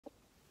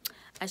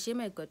Ashe,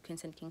 my God,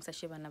 Queens and Kings,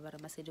 Ashe,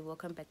 Masedi.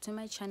 Welcome back to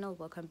my channel.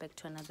 Welcome back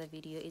to another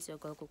video. It's your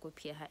girl Gogo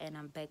Pieha, and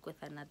I'm back with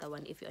another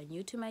one. If you are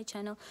new to my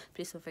channel,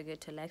 please don't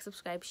forget to like,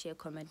 subscribe, share,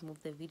 comment,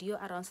 move the video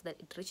around so that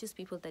it reaches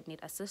people that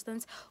need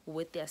assistance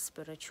with their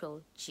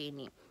spiritual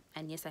journey.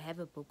 And yes, I have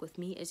a book with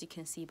me, as you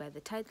can see by the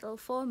title,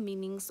 4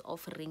 Meanings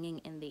of Ringing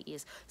in the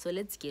Ears. So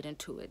let's get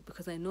into it,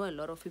 because I know a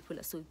lot of people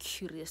are so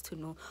curious to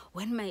know,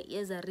 when my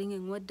ears are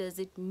ringing, what does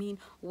it mean?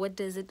 What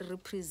does it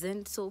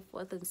represent? So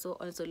forth and so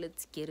on. So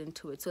let's get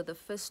into it. So the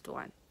first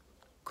one,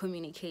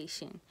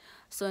 communication.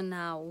 So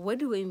now, what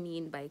do I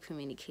mean by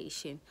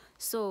communication?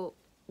 So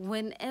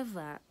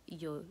whenever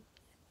your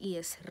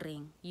ears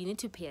ring, you need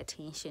to pay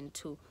attention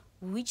to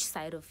which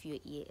side of your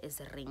ear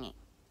is ringing,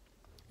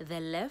 the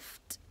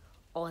left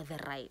or the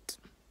right.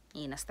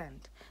 You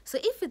understand? So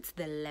if it's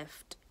the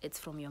left, it's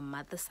from your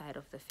mother's side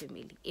of the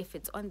family. If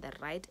it's on the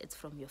right, it's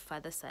from your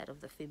father's side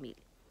of the family.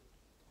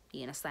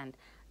 You understand?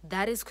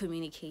 That is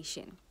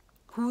communication.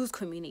 Who's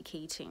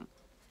communicating?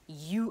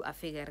 You are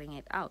figuring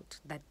it out,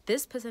 that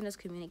this person is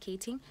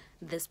communicating,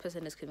 this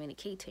person is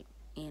communicating.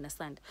 You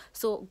understand?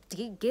 So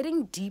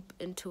getting deep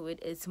into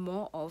it is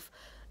more of,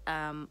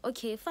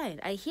 okay, fine,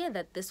 I hear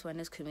that this one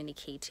is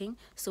communicating,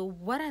 so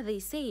what are they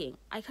saying?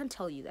 I can't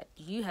tell you that.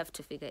 You have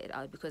to figure it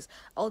out, because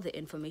all the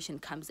information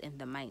comes in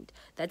the mind.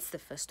 That's the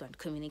first one,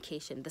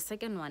 communication. The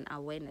second one,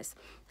 awareness.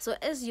 So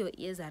as your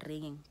ears are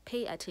ringing,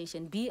 pay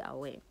attention, be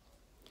aware.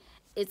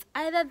 It's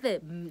either the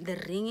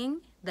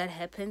ringing that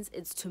happens,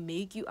 it's to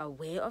make you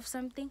aware of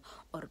something,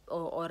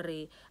 or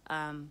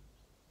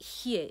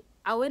here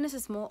awareness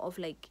is more of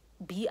like,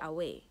 be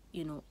aware,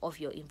 you know, of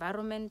your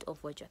environment,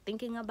 of what you're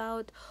thinking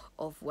about,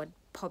 of what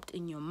popped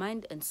in your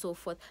mind, and so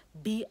forth.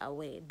 Be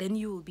aware. Then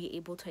you will be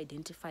able to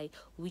identify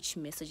which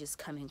message is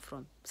coming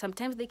from.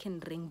 Sometimes they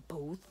can ring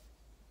both,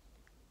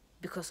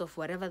 because of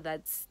whatever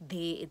that's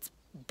there, it's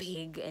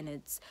big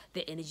and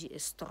the energy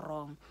is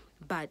strong.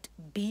 But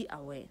be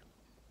aware.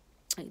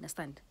 I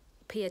understand?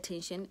 Pay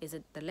attention. Is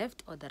it the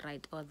left or the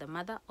right, or the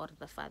mother or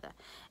the father?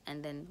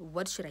 And then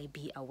what should I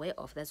be aware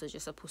of? That's what you're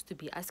supposed to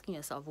be asking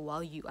yourself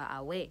while you are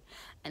aware.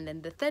 And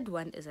then the third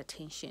one is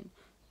attention.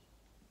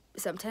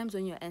 Sometimes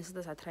when your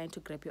ancestors are trying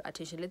to grab your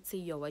attention, let's say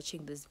you're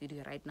watching this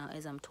video right now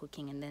as I'm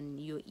talking, and then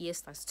your ear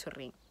starts to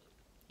ring.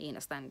 You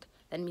understand?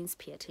 That means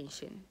pay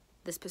attention.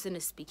 This person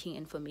is speaking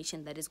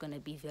information that is going to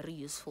be very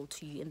useful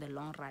to you in the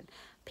long run.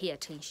 Pay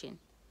attention.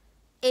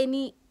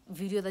 Any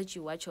video that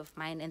you watch of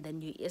mine and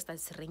then your ear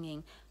starts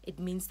ringing, it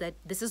means that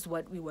this is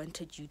what we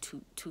wanted you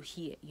to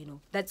hear. You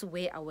know, that's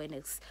where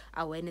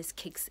awareness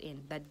kicks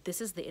in, that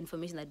this is the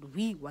information that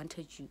we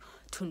wanted you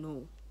to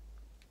know.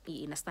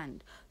 You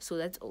understand? So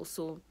that's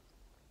also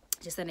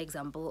just an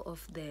example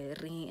of the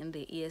ringing in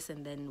the ears,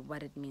 and then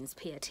what it means.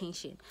 Pay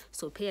attention.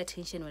 So pay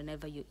attention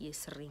whenever your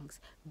ears rings.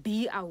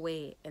 Be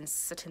aware, and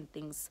certain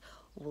things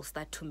will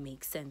start to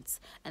make sense.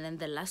 And then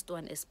the last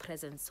one is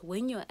presence.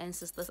 When your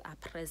ancestors are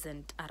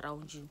present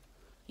around you,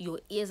 your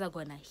ears are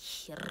gonna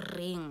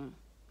ring.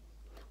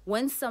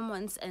 When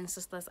someone's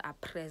ancestors are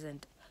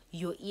present,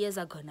 your ears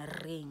are gonna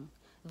ring.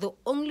 The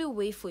only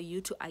way for you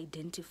to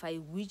identify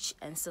which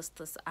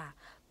ancestors are,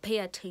 pay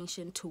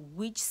attention to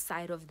which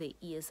side of the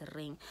ears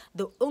ring.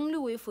 The only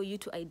way for you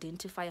to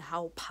identify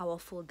how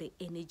powerful the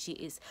energy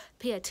is,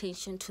 pay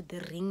attention to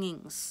the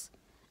ringings.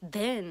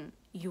 Then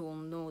you will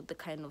know the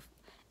kind of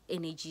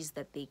energies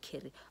that they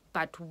carry.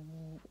 But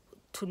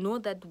to know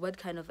that what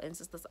kind of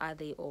ancestors are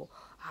they, or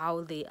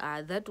how they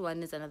are, that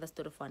one is another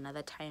story for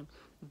another time.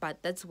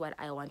 But that's what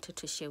I wanted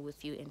to share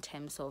with you in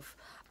terms of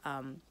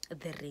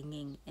the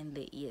ringing in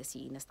the ears.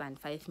 You understand?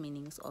 5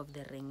 meanings of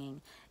the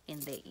ringing in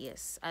the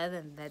ears.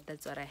 Other than that,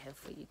 that's what I have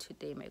for you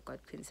today, my God,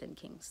 Queens and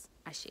Kings.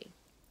 Ashe.